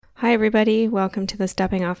Hi, everybody. Welcome to the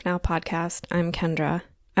Stepping Off Now podcast. I'm Kendra.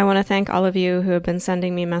 I want to thank all of you who have been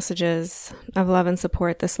sending me messages of love and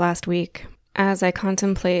support this last week as I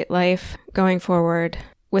contemplate life going forward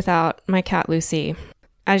without my cat, Lucy.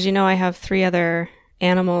 As you know, I have 3 other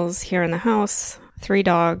animals here in the house, 3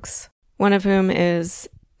 dogs, one of whom is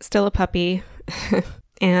still a puppy.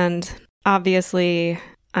 And obviously,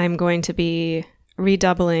 I'm going to be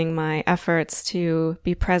redoubling my efforts to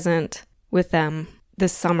be present with them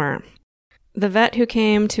this summer. The vet who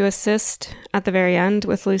came to assist at the very end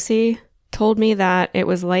with Lucy told me that it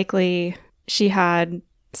was likely she had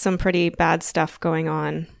some pretty bad stuff going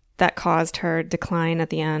on that caused her decline at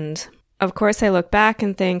the end. Of course, I look back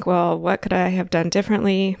and think, well, what could I have done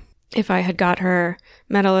differently if I had got her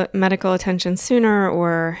medical attention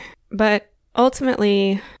sooner? But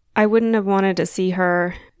ultimately, I wouldn't have wanted to see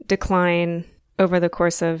her decline over the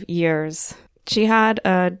course of years. She had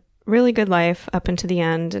a really good life up until the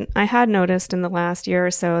end, and I had noticed in the last year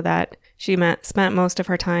or so that she spent most of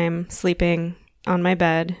her time sleeping on my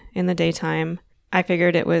bed in the daytime. I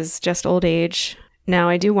figured it was just old age. Now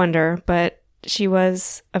I do wonder, but she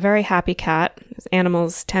was a very happy cat.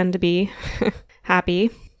 Animals tend to be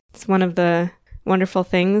happy. It's one of the wonderful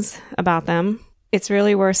things about them. It's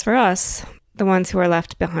really worse for us, the ones who are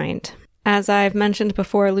left behind. As I've mentioned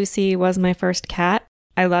before, Lucy was my first cat.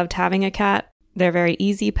 I loved having a cat. They're very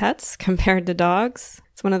easy pets compared to dogs.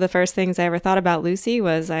 It's one of the first things I ever thought about Lucy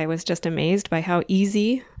was I was just amazed by how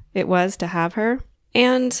easy it was to have her.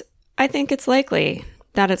 And I think it's likely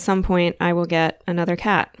that at some point I will get another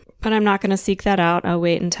cat. But I'm not going to seek that out. I'll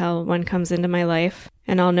wait until one comes into my life,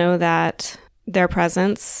 and I'll know that their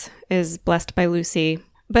presence is blessed by Lucy.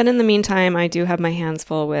 But in the meantime, I do have my hands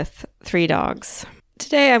full with 3 dogs.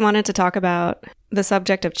 Today I wanted to talk about the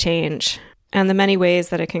subject of change and the many ways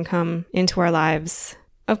that it can come into our lives.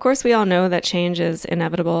 Of course, we all know that change is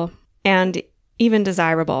inevitable and even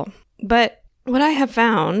desirable. But what I have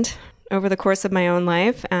found over the course of my own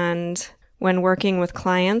life and when working with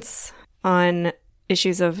clients on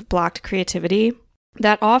issues of blocked creativity,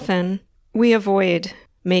 that often we avoid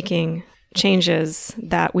making changes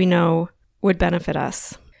that we know would benefit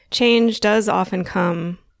us. Change does often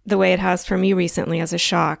come the way it has for me recently as a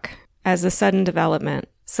shock, as a sudden development,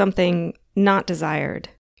 something not desired.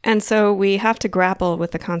 And so we have to grapple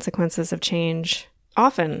with the consequences of change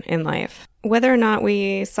often in life. Whether or not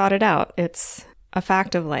we sought it out, it's a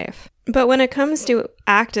fact of life. But when it comes to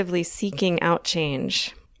actively seeking out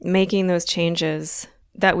change, making those changes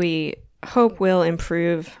that we hope will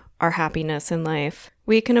improve our happiness in life,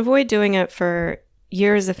 we can avoid doing it for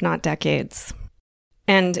years, if not decades.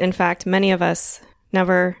 And in fact, many of us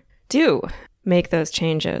never do make those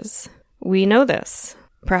changes. We know this,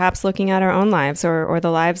 perhaps looking at our own lives or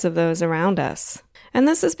the lives of those around us. And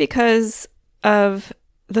this is because of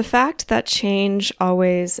the fact that change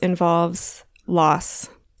always involves loss,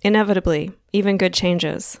 inevitably, even good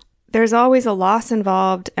changes. There's always a loss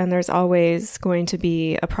involved, and there's always going to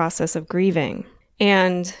be a process of grieving.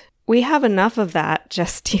 And we have enough of that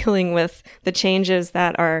just dealing with the changes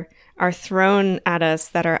that are thrown at us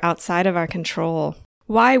that are outside of our control.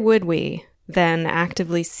 Why would we then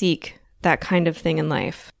actively seek that kind of thing in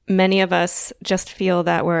life? Many of us just feel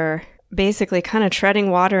that we're basically kind of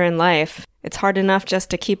treading water in life. It's hard enough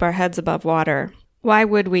just to keep our heads above water. Why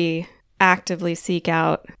would we actively seek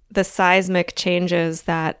out the seismic changes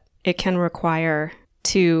that it can require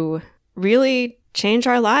to really change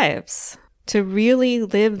our lives, to really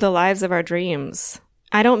live the lives of our dreams?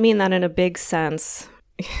 I don't mean that in a big sense.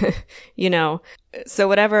 So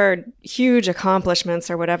whatever huge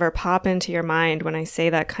accomplishments or whatever pop into your mind when I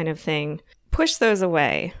say that kind of thing, push those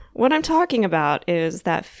away. What I'm talking about is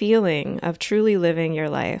that feeling of truly living your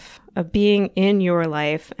life, of being in your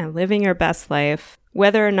life and living your best life,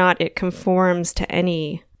 whether or not it conforms to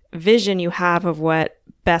any vision you have of what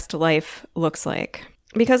best life looks like.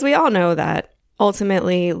 Because we all know that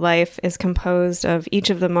ultimately life is composed of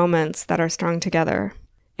each of the moments that are strung together.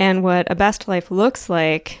 And what a best life looks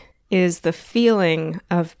like is the feeling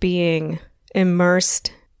of being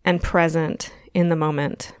immersed and present in the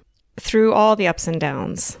moment through all the ups and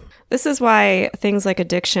downs. This is why things like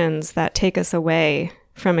addictions that take us away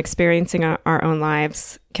from experiencing our own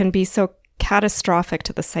lives can be so catastrophic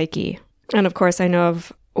to the psyche. And of course, I know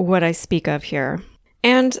of what I speak of here.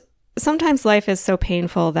 And sometimes life is so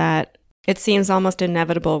painful that it seems almost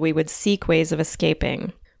inevitable we would seek ways of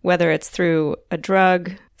escaping, whether it's through a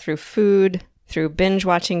drug, through food, through binge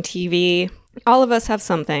watching TV. All of us have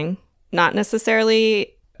something, not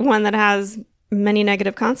necessarily one that has many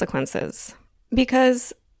negative consequences.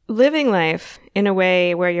 Because living life in a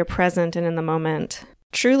way where you're present and in the moment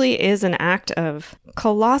truly is an act of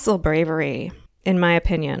colossal bravery, in my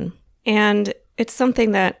opinion. And it's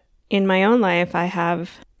something that in my own life I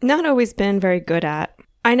have not always been very good at.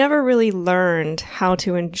 I never really learned how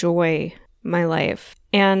to enjoy my life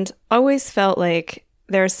and always felt like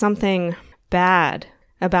there's something bad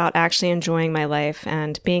about actually enjoying my life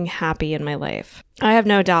and being happy in my life. I have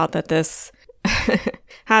no doubt that this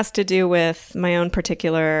has to do with my own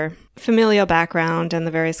particular familial background and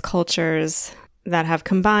the various cultures that have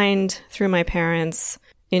combined through my parents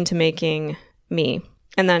into making me.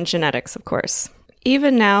 And then genetics, of course.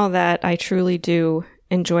 Even now that I truly do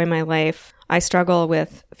enjoy my life, I struggle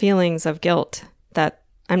with feelings of guilt that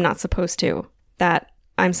I'm not supposed to, that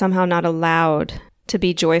I'm somehow not allowed to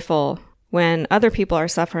be joyful when other people are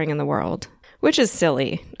suffering in the world, which is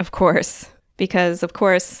silly, of course, because, of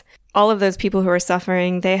course, all of those people who are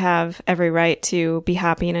suffering, they have every right to be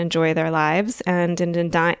happy and enjoy their lives. And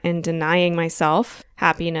in denying myself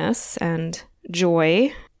happiness and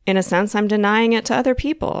joy, in a sense, I'm denying it to other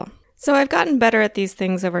people. So I've gotten better at these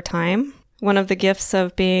things over time. One of the gifts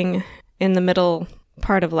of being in the middle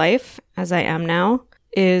part of life, as I am now,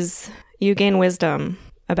 is you gain wisdom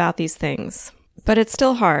about these things. But it's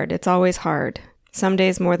still hard. It's always hard. Some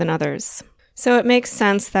days more than others. So it makes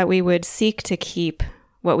sense that we would seek to keep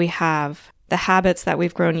what we have, the habits that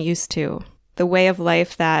we've grown used to, the way of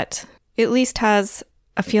life that at least has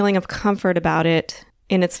a feeling of comfort about it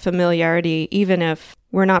in its familiarity, even if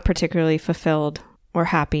we're not particularly fulfilled or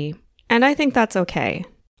happy. And I think that's okay.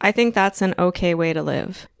 I think that's an okay way to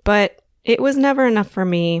live. But it was never enough for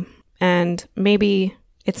me, and maybe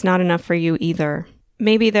it's not enough for you either.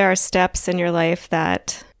 Maybe there are steps in your life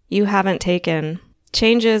that you haven't taken,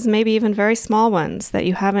 changes, maybe even very small ones that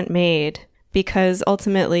you haven't made, because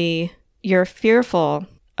ultimately you're fearful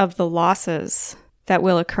of the losses that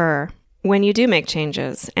will occur when you do make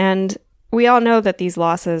changes. And we all know that these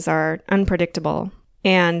losses are unpredictable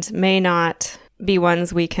and may not be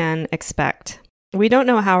ones we can expect. We don't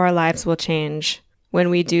know how our lives will change when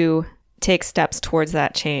we do take steps towards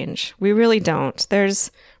that change. We really don't.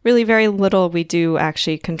 There's really very little we do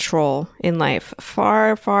actually control in life.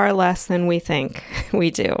 Far, far less than we think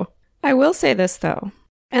we do. I will say this though,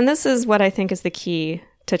 and this is what I think is the key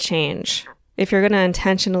to change. If you're going to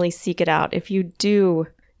intentionally seek it out, if you do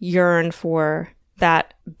yearn for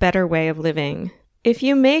that better way of living, if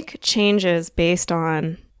you make changes based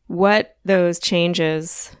on what those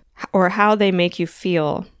changes or how they make you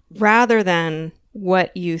feel, rather than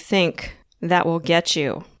what you think that will get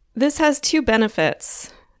you, this has two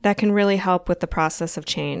benefits that can really help with the process of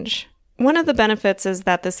change. One of the benefits is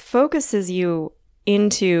that this focuses you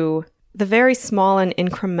into the very small and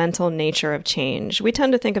incremental nature of change. We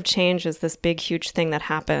tend to think of change as this big, huge thing that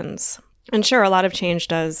happens. And sure, a lot of change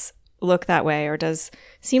does look that way or does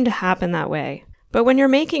seem to happen that way. But when you're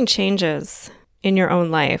making changes in your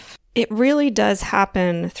own life, it really does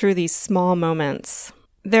happen through these small moments.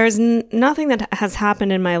 There's nothing that has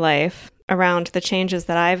happened in my life around the changes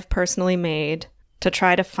that I've personally made to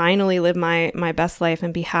try to finally live my best life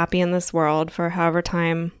and be happy in this world for however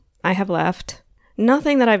time I have left.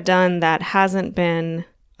 Nothing that I've done that hasn't been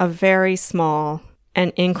a very small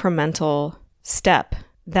and incremental step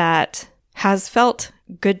that has felt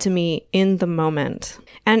good to me in the moment.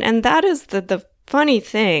 And that is the funny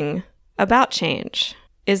thing about change,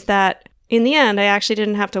 is that in the end, I actually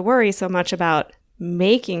didn't have to worry so much about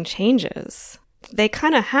making changes. They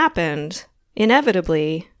kind of happened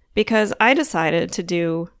inevitably because I decided to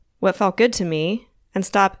do what felt good to me and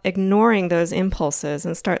stop ignoring those impulses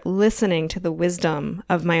and start listening to the wisdom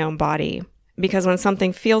of my own body. Because when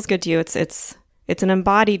something feels good to you, it's an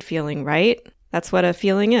embodied feeling, right? That's what a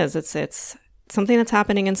feeling is. It's something that's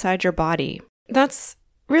happening inside your body. That's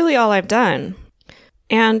really all I've done.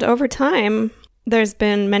 And over time, there's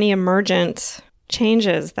been many emergent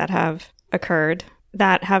changes that have occurred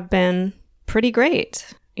that have been pretty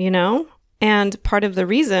great, you know? And part of the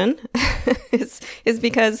reason is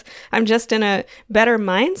because I'm just in a better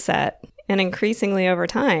mindset and increasingly over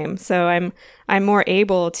time. So I'm more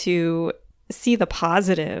able to see the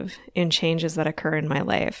positive in changes that occur in my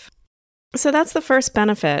life. So that's the first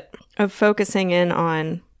benefit of focusing in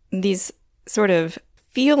on these sort of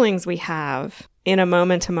feelings we have in a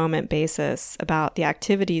moment-to-moment basis about the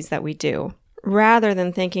activities that we do, rather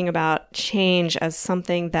than thinking about change as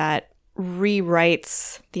something that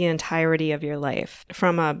rewrites the entirety of your life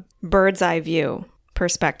from a bird's eye view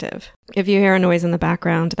perspective. If you hear a noise in the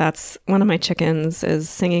background, that's one of my chickens is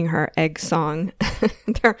singing her egg song.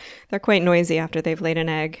 They're quite noisy after they've laid an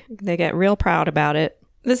egg. They get real proud about it.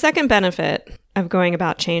 The second benefit of going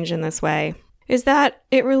about change in this way is that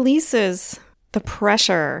it releases the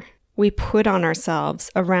pressure we put on ourselves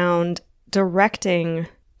around directing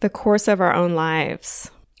the course of our own lives.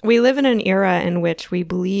 We live in an era in which we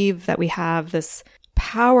believe that we have this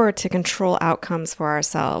power to control outcomes for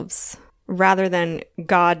ourselves, rather than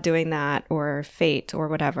God doing that or fate or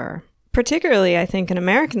whatever. Particularly, I think in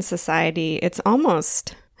American society, it's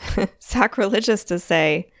almost sacrilegious to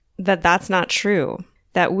say that that's not true,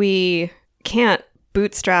 that we can't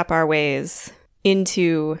bootstrap our ways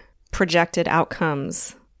into projected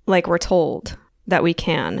outcomes like we're told that we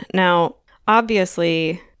can. Now,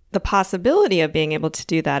 obviously, the possibility of being able to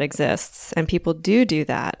do that exists, and people do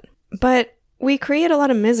that. But we create a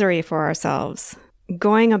lot of misery for ourselves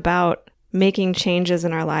going about making changes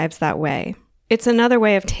in our lives that way. It's another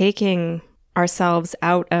way of taking ourselves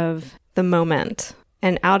out of the moment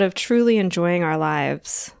and out of truly enjoying our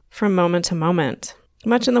lives from moment to moment,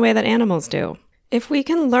 much in the way that animals do. If we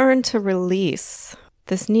can learn to release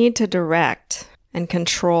this need to direct and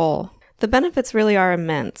control, the benefits really are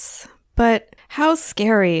immense. But how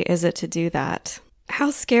scary is it to do that?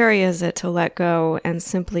 How scary is it to let go and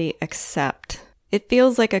simply accept? It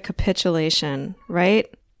feels like a capitulation,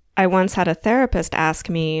 right? I once had a therapist ask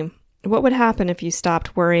me, what would happen if you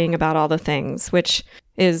stopped worrying about all the things, which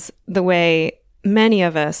is the way many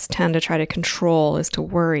of us tend to try to control, is to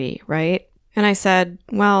worry, right? And I said,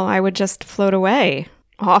 well, I would just float away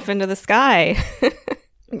off into the sky.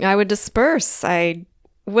 I would disperse.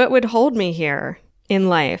 What would hold me here in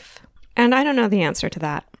life? And I don't know the answer to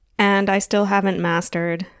that. And I still haven't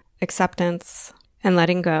mastered acceptance and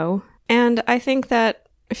letting go. And I think that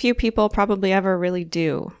few people probably ever really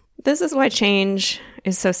do. This is why change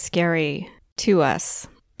is so scary to us,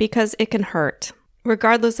 because it can hurt.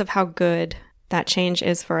 Regardless of how good that change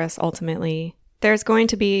is for us ultimately, there's going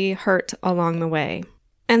to be hurt along the way.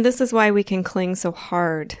 And this is why we can cling so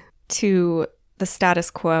hard to the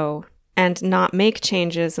status quo and not make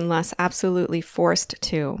changes unless absolutely forced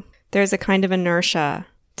to. There's a kind of inertia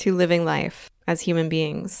to living life as human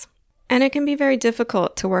beings. And it can be very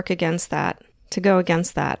difficult to work against that, to go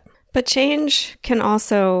against that. But change can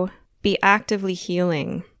also be actively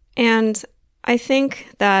healing. And I think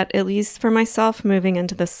that, at least for myself moving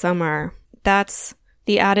into the summer, that's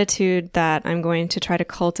the attitude that I'm going to try to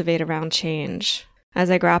cultivate around change as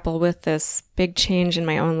I grapple with this big change in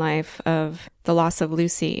my own life of the loss of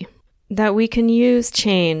Lucy. That we can use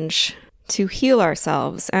change to heal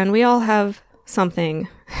ourselves, and we all have something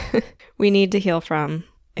we need to heal from.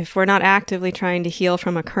 If we're not actively trying to heal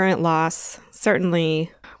from a current loss, certainly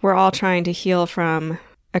we're all trying to heal from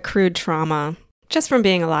accrued trauma, just from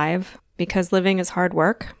being alive, because living is hard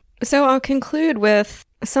work. So I'll conclude with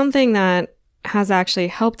something that has actually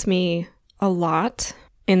helped me a lot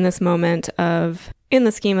in this moment of, in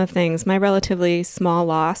the scheme of things, my relatively small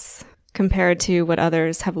loss compared to what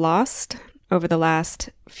others have lost over the last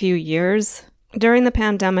few years. During the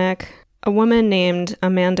pandemic, a woman named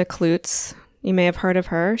Amanda Kloots, you may have heard of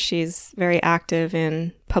her, she's very active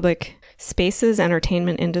in public spaces,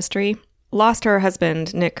 entertainment industry, lost her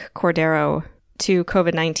husband, Nick Cordero, to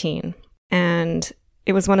COVID-19. And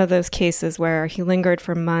it was one of those cases where he lingered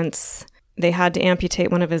for months. They had to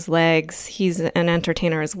amputate one of his legs. He's an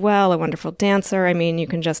entertainer as well, a wonderful dancer. I mean, you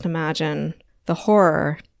can just imagine the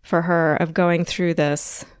horror for her of going through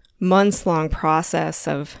this months-long process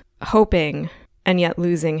of hoping and yet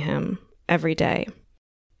losing him every day.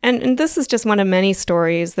 And this is just one of many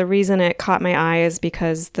stories. The reason it caught my eye is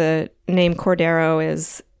because the name Cordero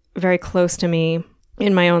is very close to me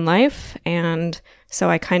in my own life, and so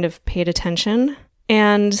I kind of paid attention.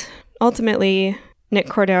 And ultimately, Nick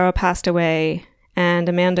Cordero passed away, and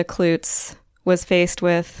Amanda Kloots was faced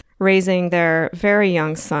with raising their very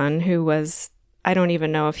young son, who was, I don't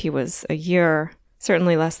even know if he was a year,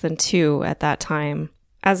 certainly less than 2 at that time,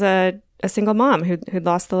 as a single mom who'd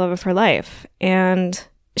lost the love of her life. And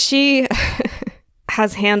she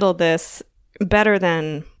has handled this better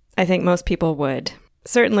than I think most people would.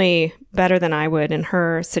 Certainly better than I would in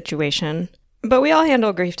her situation. But we all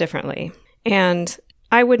handle grief differently. And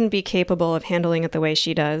I wouldn't be capable of handling it the way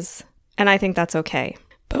she does. And I think that's okay.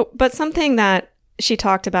 But something that she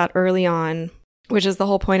talked about early on, which is the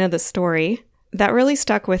whole point of the story, that really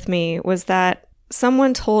stuck with me was that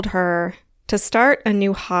someone told her to start a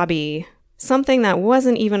new hobby, something that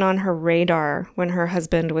wasn't even on her radar when her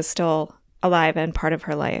husband was still alive and part of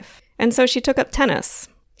her life. And so she took up tennis,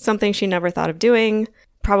 something she never thought of doing,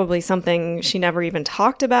 probably something she never even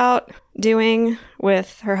talked about doing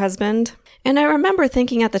with her husband. And I remember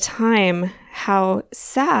thinking at the time how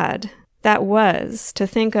sad that was to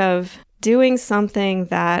think of doing something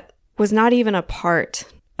that was not even a part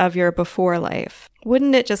of your before life.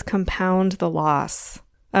 Wouldn't it just compound the loss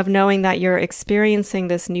of knowing that you're experiencing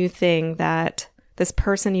this new thing that this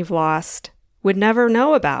person you've lost would never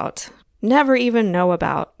know about, never even know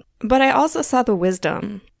about. But I also saw the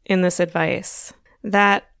wisdom in this advice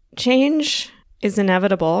that change is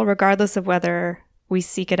inevitable regardless of whether we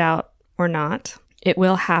seek it out or not. It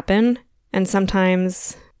will happen, and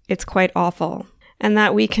sometimes it's quite awful. And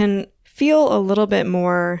that we can feel a little bit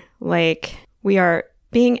more like we are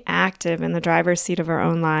being active in the driver's seat of our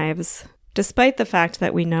own lives, despite the fact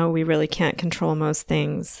that we know we really can't control most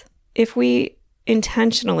things. If we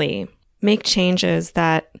intentionally make changes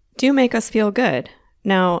that do make us feel good.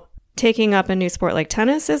 Now, taking up a new sport like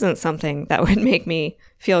tennis isn't something that would make me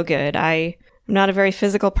feel good. I'm not a very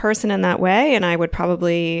physical person in that way, and I would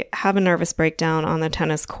probably have a nervous breakdown on the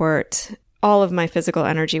tennis court. All of my physical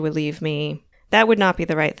energy would leave me. That would not be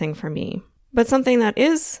the right thing for me. But something that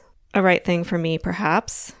is a right thing for me,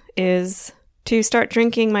 perhaps, is to start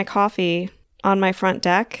drinking my coffee on my front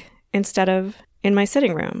deck instead of in my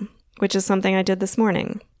sitting room, which is something I did this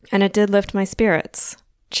morning. And it did lift my spirits.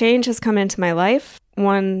 Change has come into my life,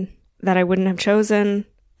 one that I wouldn't have chosen,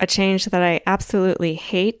 a change that I absolutely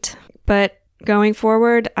hate. But going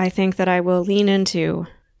forward, I think that I will lean into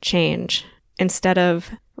change instead of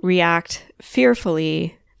react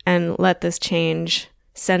fearfully and let this change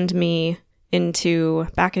send me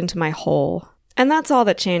back into my hole. And that's all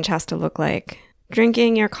that change has to look like.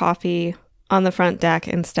 Drinking your coffee on the front deck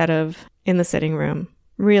instead of in the sitting room.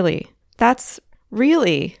 Really, that's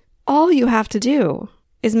really all you have to do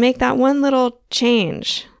is make that one little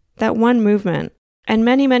change, that one movement, and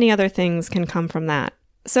many, many other things can come from that.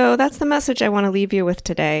 So that's the message I want to leave you with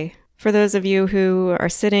today. For those of you who are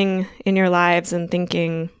sitting in your lives and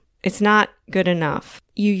thinking, it's not good enough.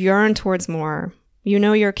 You yearn towards more. You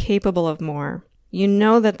know you're capable of more. You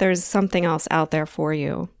know that there's something else out there for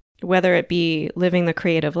you, whether it be living the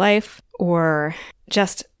creative life or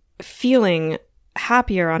just feeling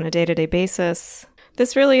happier on a day-to-day basis.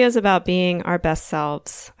 This really is about being our best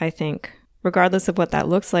selves, I think, regardless of what that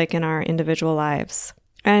looks like in our individual lives.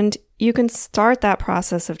 And you can start that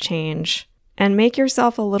process of change and make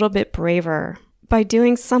yourself a little bit braver by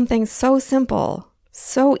doing something so simple,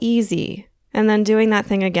 so easy, and then doing that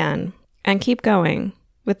thing again. And keep going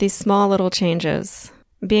with these small little changes,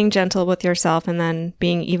 being gentle with yourself and then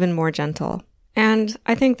being even more gentle. And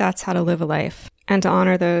I think that's how to live a life and to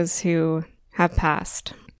honor those who have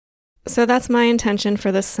passed. So that's my intention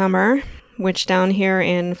for this summer, which down here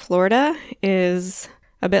in Florida is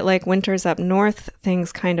a bit like winters up north.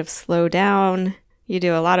 Things kind of slow down. You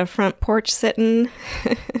do a lot of front porch sitting.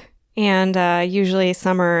 And usually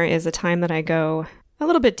summer is a time that I go a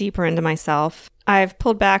little bit deeper into myself. I've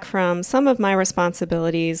pulled back from some of my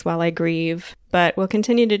responsibilities while I grieve, but will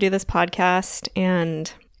continue to do this podcast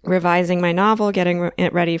and revising my novel, getting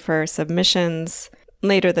it ready for submissions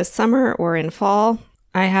later this summer or in fall.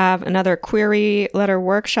 I have another query letter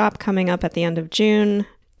workshop coming up at the end of June.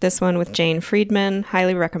 This one with Jane Friedman.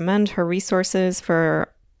 Highly recommend her resources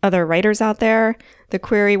for other writers out there. The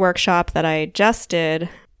query workshop that I just did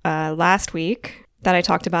last week that I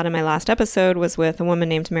talked about in my last episode was with a woman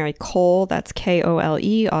named Mary Cole. That's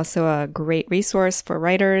Kole, also a great resource for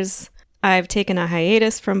writers. I've taken a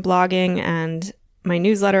hiatus from blogging and my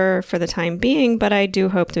newsletter for the time being, but I do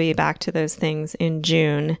hope to be back to those things in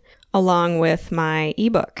June, along with my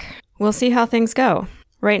ebook. We'll see how things go.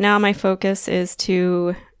 Right now, my focus is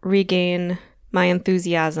to regain my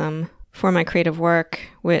enthusiasm for my creative work,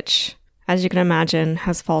 which, as you can imagine,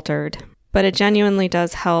 has faltered. But it genuinely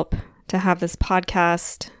does help to have this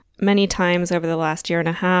podcast. Many times over the last year and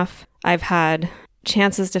a half, I've had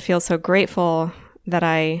chances to feel so grateful that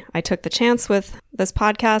I took the chance with this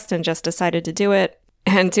podcast and just decided to do it.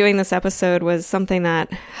 And doing this episode was something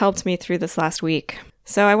that helped me through this last week.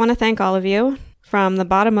 So I want to thank all of you from the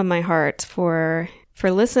bottom of my heart for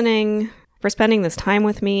listening, for spending this time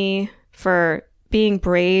with me, for being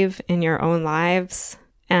brave in your own lives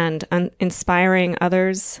and inspiring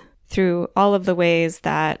others through all of the ways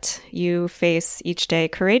that you face each day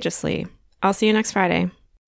courageously. I'll see you next Friday.